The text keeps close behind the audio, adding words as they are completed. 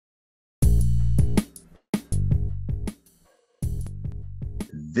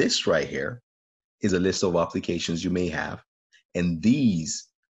This right here is a list of applications you may have, and these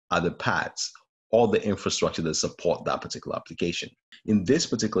are the paths or the infrastructure that support that particular application. In this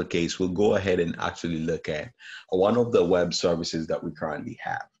particular case, we'll go ahead and actually look at one of the web services that we currently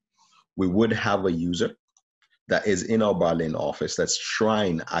have. We would have a user that is in our Berlin office that's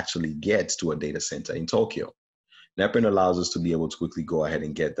trying to actually get to a data center in Tokyo. NetBrain allows us to be able to quickly go ahead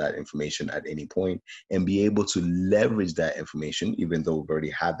and get that information at any point and be able to leverage that information, even though we've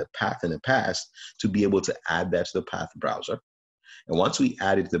already had the path in the past, to be able to add that to the path browser. And once we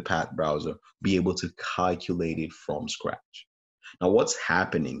add it to the path browser, be able to calculate it from scratch. Now, what's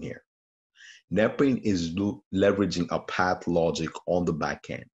happening here? NetBrain is leveraging a path logic on the back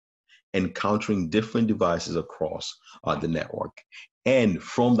end, encountering different devices across the network. And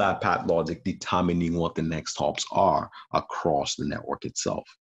from that path logic, determining what the next hops are across the network itself.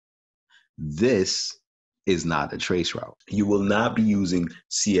 This is not a trace route. You will not be using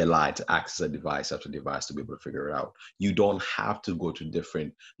CLI to access a device after device to be able to figure it out. You don't have to go to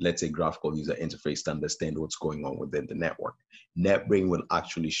different, let's say, graphical user interface to understand what's going on within the network. NetBrain will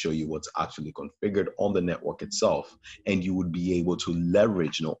actually show you what's actually configured on the network itself, and you would be able to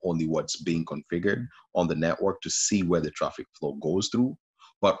leverage not only what's being configured on the network to see where the traffic flow goes through,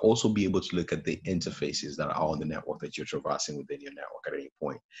 but also be able to look at the interfaces that are on the network that you're traversing within your network at any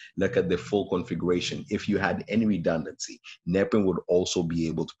point. Look at the full configuration. If you had any redundancy, NetBrain would also be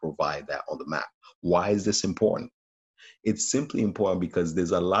able to provide that on the map. Why is this important? It's simply important because there's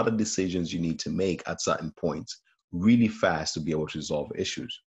a lot of decisions you need to make at certain points really fast to be able to resolve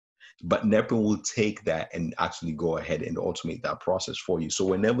issues. But NetBrain will take that and actually go ahead and automate that process for you. So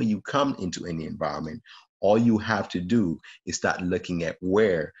whenever you come into any environment, all you have to do is start looking at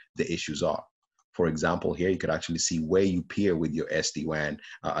where the issues are. For example, here you could actually see where you peer with your SD-WAN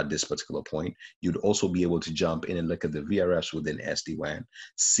at this particular point. You'd also be able to jump in and look at the VRFs within SD-WAN,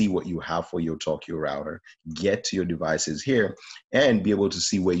 see what you have for your Tokyo router, get to your devices here, and be able to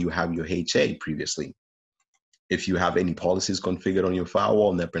see where you have your HA previously. If you have any policies configured on your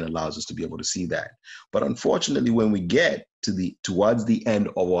firewall, NetBrain allows us to be able to see that. But unfortunately, when we get to towards the end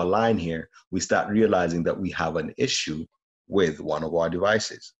of our line here, we start realizing that we have an issue with one of our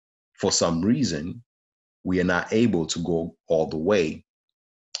devices. For some reason, we are not able to go all the way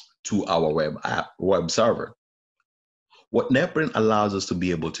to our web server. What NetBrain allows us to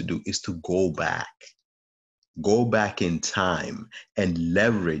be able to do is to go back in time and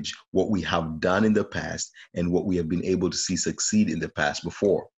leverage what we have done in the past and what we have been able to see succeed in the past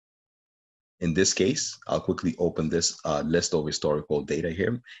before. In this case, I'll quickly open this list of historical data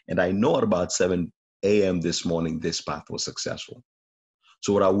here. And I know at about 7 a.m. this morning, this path was successful.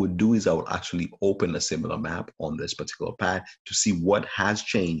 So what I would do is I would actually open a similar map on this particular path to see what has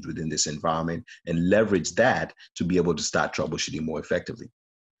changed within this environment and leverage that to be able to start troubleshooting more effectively.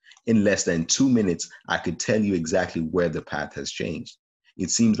 In less than 2 minutes, I could tell you exactly where the path has changed. It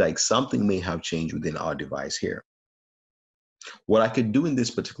seems like something may have changed within our device here. What I could do in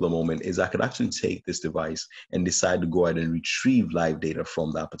this particular moment is I could actually take this device and decide to go ahead and retrieve live data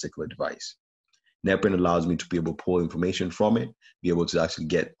from that particular device. NetBrain allows me to be able to pull information from it, be able to actually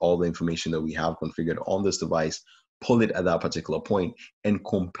get all the information that we have configured on this device, pull it at that particular point, and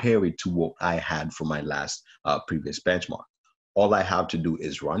compare it to what I had for my last previous benchmark. All I have to do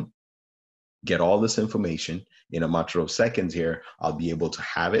is run, get all this information. In a matter of seconds here, I'll be able to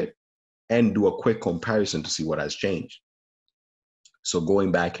have it and do a quick comparison to see what has changed. So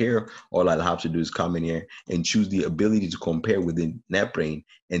going back here, all I'll have to do is come in here and choose the ability to compare within NetBrain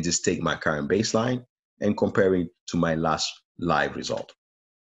and just take my current baseline and compare it to my last live result.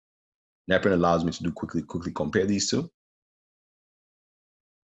 NetBrain allows me to do quickly compare these two.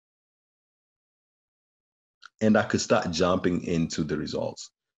 And I could start jumping into the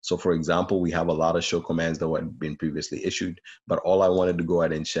results. So for example, we have a lot of show commands that had been previously issued, but all I wanted to go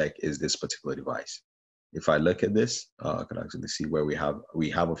ahead and check is this particular device. If I look at this, I could actually see where we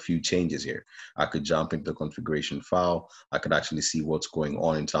have a few changes here. I could jump into the configuration file. I could actually see what's going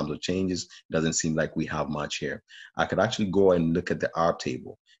on in terms of changes. It doesn't seem like we have much here. I could actually go and look at the ARP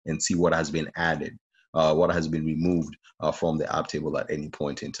table and see what has been added, what has been removed from the app table at any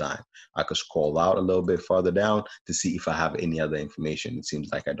point in time. I could scroll out a little bit further down to see if I have any other information. It seems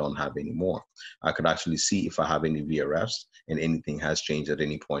like I don't have any more. I could actually see if I have any VRFs and anything has changed at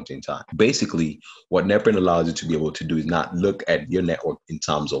any point in time. Basically, what NetBrain allows you to be able to do is not look at your network in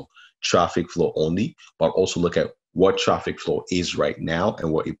terms of traffic flow only, but also look at what traffic flow is right now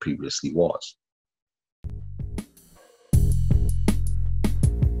and what it previously was.